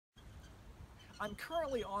I'm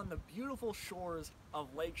currently on the beautiful shores of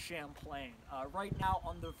Lake Champlain, right now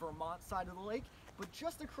on the Vermont side of the lake, but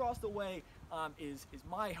just across the way is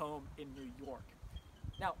my home in New York.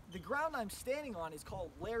 Now, the ground I'm standing on is called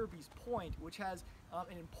Larrabee's Point, which has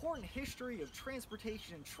an important history of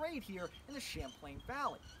transportation and trade here in the Champlain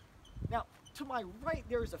Valley. Now, to my right,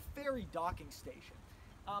 there is a ferry docking station.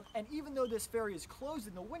 And even though this ferry is closed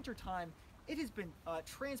in the wintertime, it has been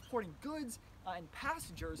transporting goods and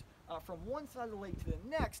passengers from one side of the lake to the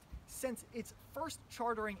next since its first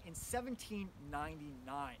chartering in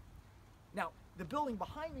 1799. Now, the building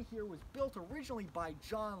behind me here was built originally by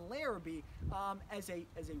John Larrabee as a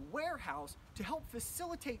warehouse to help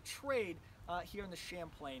facilitate trade here in the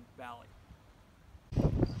Champlain Valley.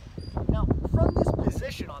 Now, from this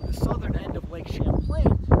position on the southern end of Lake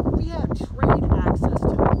Champlain, we have trade access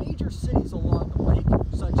to the major cities along the lake,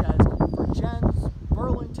 such as Vergennes,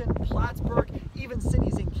 Burlington, Plattsburgh, even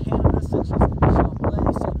cities in Canada such as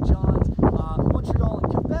Champlain, St. John's, Montreal,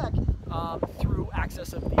 and Quebec through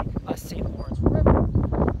access of the St. Lawrence River.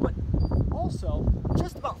 But also,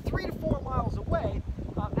 just about 3 to 4 miles away,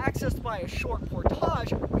 accessed by a short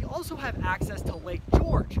portage, we also have access to Lake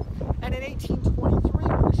George. And in 1823,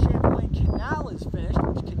 when the Champlain Canal is finished,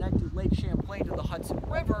 which connected Lake Champlain to the Hudson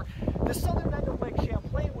River, the southern end of Lake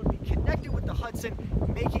Champlain would be connected with the Hudson,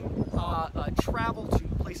 making travel to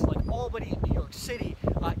places like Albany and New York City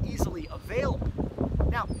easily available.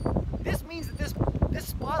 Now, this means that this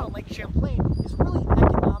spot on Lake Champlain is really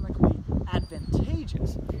economically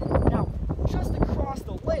advantageous. Now, just across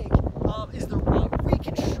the lake is the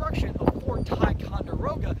reconstruction of Fort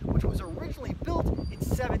Ticonderoga, which was originally built in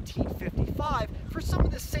 1755 for some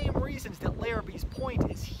of the same reasons that Larrabee's Point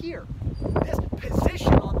is here. This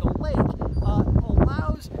position on the lake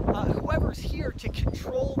allows whoever's here to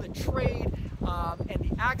control the trade and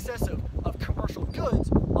the access of commercial goods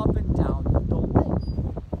up and down the lake.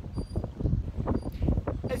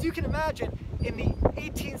 As you can imagine, in the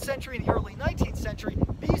 18th century and the early 19th century,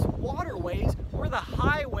 these waterways were the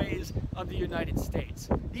highways of the United States.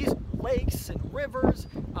 These lakes and rivers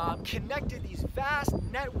connected these vast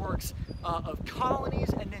networks of colonies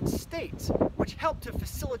and then states, which helped to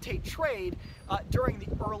facilitate trade during the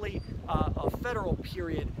early federal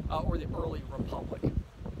period or the early republic.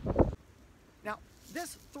 Now,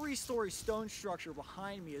 this 3-story stone structure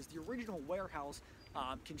behind me is the original warehouse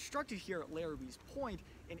constructed here at Larrabee's Point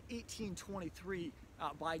in 1823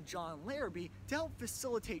 by John Larrabee to help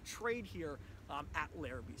facilitate trade here at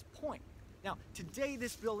Larrabee's Point. Now, today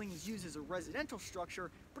this building is used as a residential structure,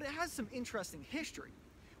 but it has some interesting history.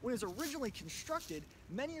 When it was originally constructed,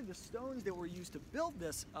 many of the stones that were used to build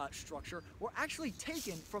this structure were actually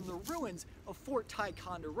taken from the ruins of Fort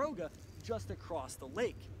Ticonderoga just across the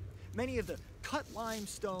lake. Many of the cut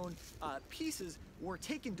limestone pieces were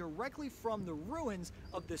taken directly from the ruins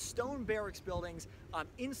of the stone barracks buildings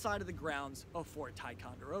inside of the grounds of Fort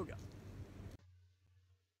Ticonderoga.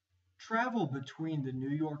 Travel between the New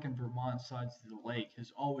York and Vermont sides of the lake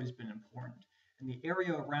has always been important, and the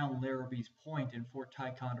area around Larrabee's Point and Fort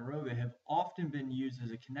Ticonderoga have often been used as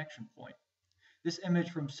a connection point. This image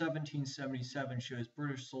from 1777 shows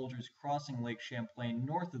British soldiers crossing Lake Champlain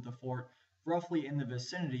north of the fort, roughly in the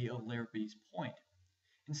vicinity of Larrabee's Point.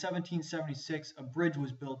 In 1776, a bridge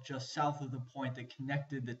was built just south of the point that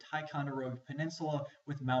connected the Ticonderoga Peninsula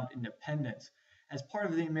with Mount Independence. As part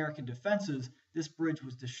of the American defenses, this bridge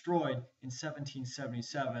was destroyed in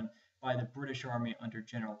 1777 by the British Army under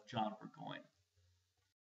General John Burgoyne.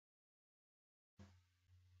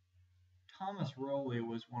 Thomas Rowley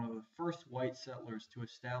was one of the first white settlers to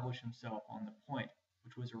establish himself on the point,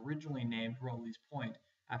 which was originally named Rowley's Point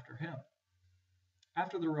after him.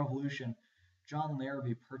 After the Revolution, John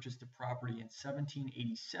Larrabee purchased the property in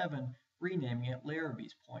 1787, renaming it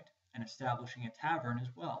Larrabee's Point and establishing a tavern as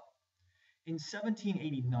well. In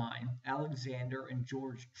 1789, Alexander and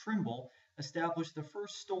George Trimble established the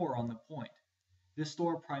first store on the point. This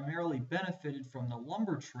store primarily benefited from the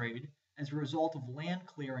lumber trade as a result of land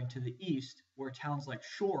clearing to the east, where towns like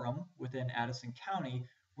Shoreham within Addison County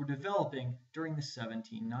were developing during the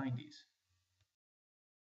 1790s.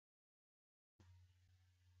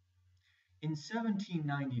 In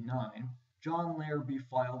 1799, John Larrabee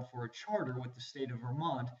filed for a charter with the state of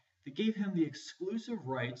Vermont that gave him the exclusive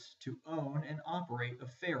rights to own and operate a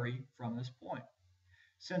ferry from this point.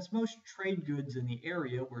 Since most trade goods in the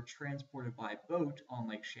area were transported by boat on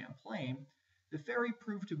Lake Champlain, the ferry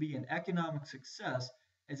proved to be an economic success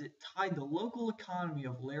as it tied the local economy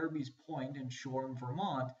of Larrabee's Point in Shoreham,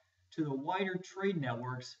 Vermont, to the wider trade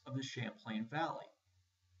networks of the Champlain Valley.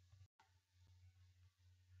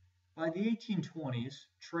 By the 1820s,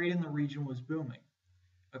 trade in the region was booming.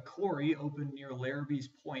 A quarry opened near Larrabee's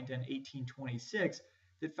Point in 1826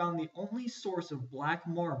 that found the only source of black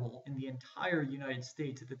marble in the entire United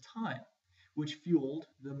States at the time, which fueled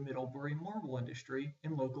the Middlebury marble industry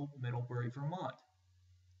in local Middlebury, Vermont.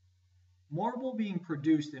 Marble being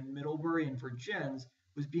produced in Middlebury and Vergennes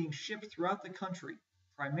was being shipped throughout the country,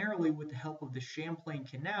 primarily with the help of the Champlain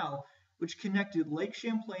Canal, which connected Lake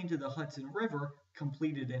Champlain to the Hudson River,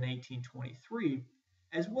 completed in 1823,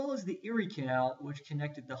 as well as the Erie Canal, which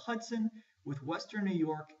connected the Hudson with western New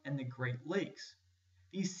York and the Great Lakes.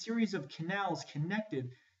 These series of canals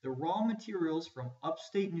connected the raw materials from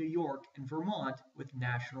upstate New York and Vermont with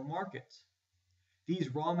national markets.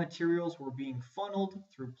 These raw materials were being funneled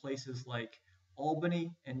through places like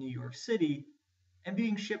Albany and New York City and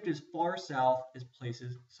being shipped as far south as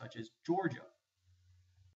places such as Georgia.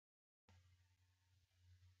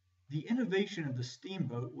 The innovation of the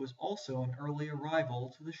steamboat was also an early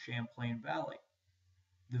arrival to the Champlain Valley.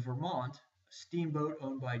 The Vermont, a steamboat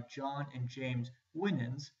owned by John and James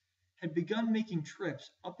Winans, had begun making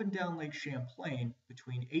trips up and down Lake Champlain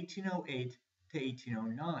between 1808 to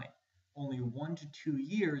 1809, only 1 to 2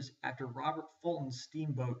 years after Robert Fulton's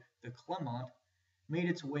steamboat, the Clermont, made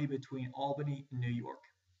its way between Albany and New York.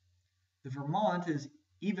 The Vermont is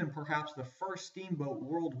even perhaps the first steamboat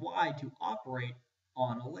worldwide to operate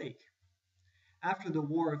on a lake. After the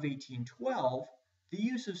War of 1812, the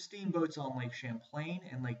use of steamboats on Lake Champlain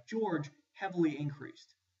and Lake George heavily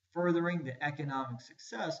increased, furthering the economic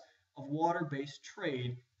success of water-based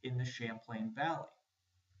trade in the Champlain Valley.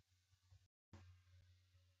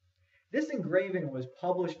 This engraving was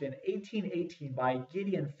published in 1818 by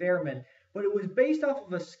Gideon Fairman, but it was based off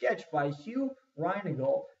of a sketch by Hugh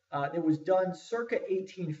Reinagle that was done circa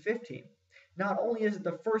 1815. Not only is it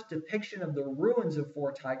the first depiction of the ruins of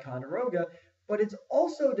Fort Ticonderoga, but it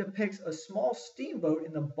also depicts a small steamboat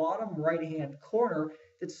in the bottom right-hand corner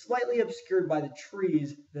that's slightly obscured by the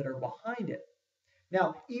trees that are behind it.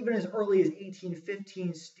 Now, even as early as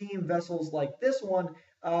 1815, steam vessels like this one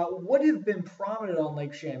would have been prominent on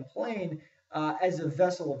Lake Champlain as a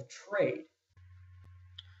vessel of trade.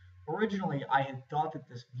 Originally, I had thought that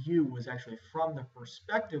this view was actually from the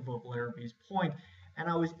perspective of Larrabee's Point, and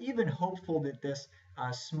I was even hopeful that this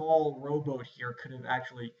small rowboat here could have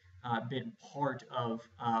actually been part of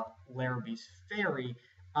Larrabee's ferry.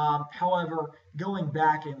 However, going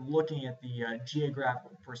back and looking at the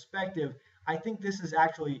geographical perspective, I think this is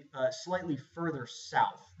actually slightly further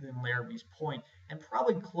south than Larrabee's Point and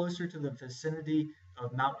probably closer to the vicinity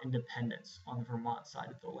of Mount Independence on the Vermont side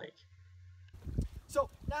of the lake. So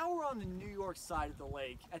now we're on the New York side of the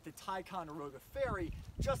lake at the Ticonderoga Ferry,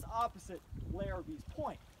 just opposite Larrabee's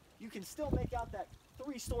Point. You can still make out that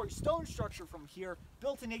 3-story stone structure from here,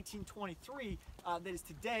 built in 1823, that is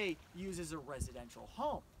today used as a residential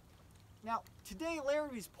home. Now, today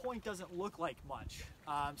Larrabee's Point doesn't look like much.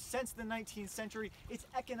 Since the 19th century, its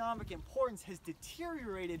economic importance has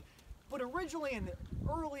deteriorated, but originally in the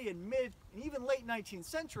early and mid and even late 19th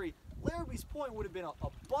century, Larrabee's Point would have been a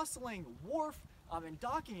bustling wharf and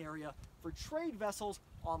docking area for trade vessels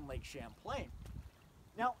on Lake Champlain.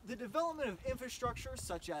 Now, the development of infrastructure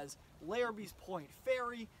such as Larrabee's Point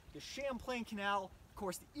Ferry, the Champlain Canal, of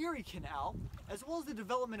course the Erie Canal, as well as the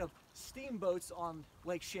development of steamboats on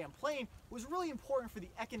Lake Champlain was really important for the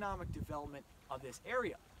economic development of this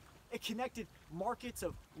area. It connected markets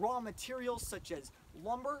of raw materials such as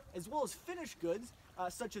lumber, as well as finished goods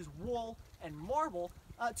such as wool and marble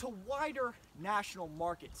to wider national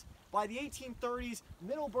markets. By the 1830s,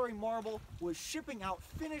 Middlebury Marble was shipping out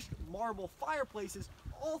finished marble fireplaces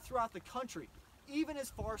all throughout the country, even as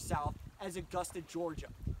far south as Augusta, Georgia.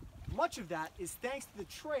 Much of that is thanks to the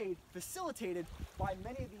trade facilitated by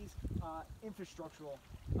many of these infrastructural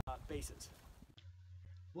bases.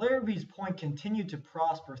 Larrabee's Point continued to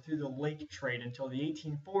prosper through the lake trade until the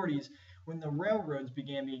 1840s, when the railroads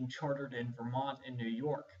began being chartered in Vermont and New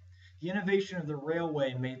York. The innovation of the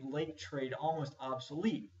railway made lake trade almost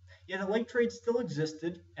obsolete. Yet the lake trade still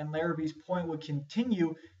existed, and Larrabee's Point would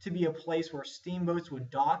continue to be a place where steamboats would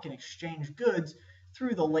dock and exchange goods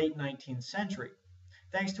through the late 19th century.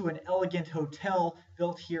 Thanks to an elegant hotel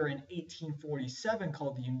built here in 1847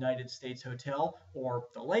 called the United States Hotel, or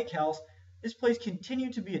the Lake House, this place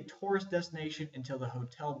continued to be a tourist destination until the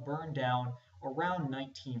hotel burned down around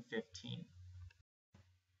 1915.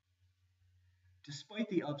 Despite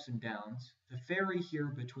the ups and downs, the ferry here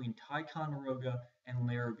between Ticonderoga and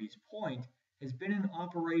Larrabee's Point has been in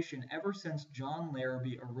operation ever since John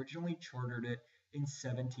Larrabee originally chartered it in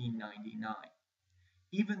 1799.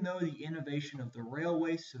 Even though the innovation of the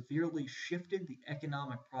railway severely shifted the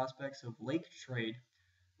economic prospects of lake trade,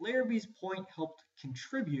 Larrabee's Point helped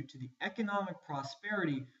contribute to the economic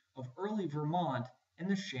prosperity of early Vermont and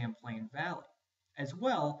the Champlain Valley, as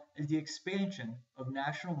well as the expansion of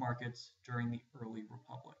national markets during the early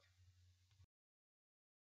Republic.